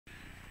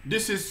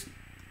This is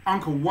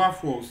Uncle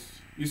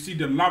Waffles. You see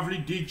the lovely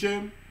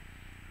DJ,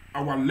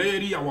 our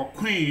lady, our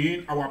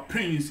queen, our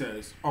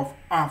princess of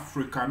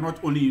Africa,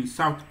 not only in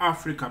South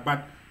Africa,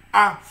 but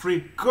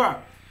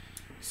Africa.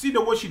 See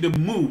the way she dey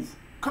move.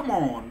 Come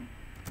on.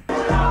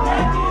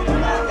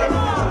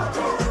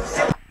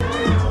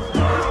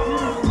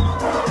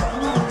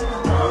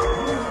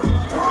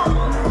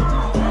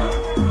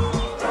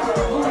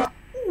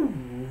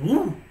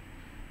 Ooh.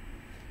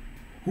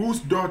 Whose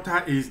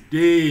daughter is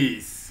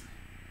this?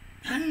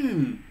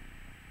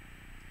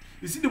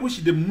 You see the way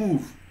she dey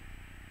move.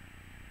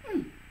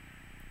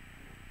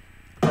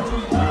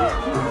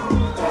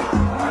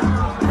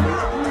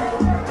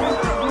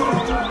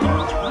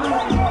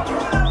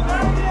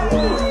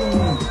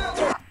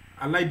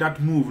 I like that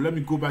move. Let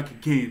me go back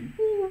again.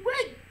 Ooh,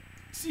 wait.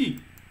 See,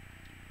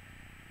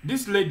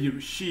 this lady,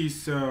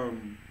 she's a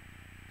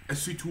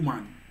sweet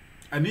woman,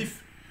 and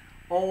if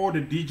all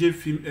the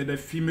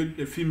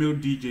female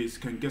DJs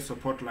can get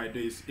support like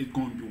this, it's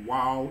gonna be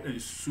wild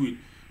and sweet.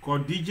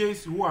 Cause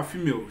DJs who are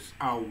females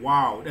are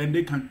wild, and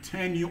they can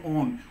turn you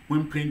on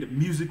when playing the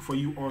music for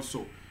you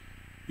also.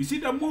 You see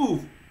the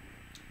move?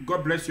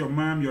 God bless your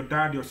mom, your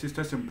dad, your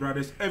sisters and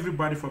brothers,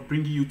 everybody for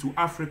bringing you to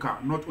Africa,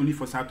 not only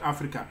for South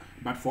Africa,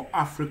 but for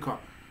Africa.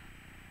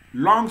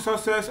 Long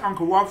success,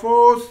 Uncle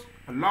Waffles.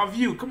 I love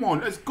you. Come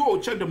on, let's go.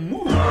 Check the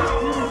move.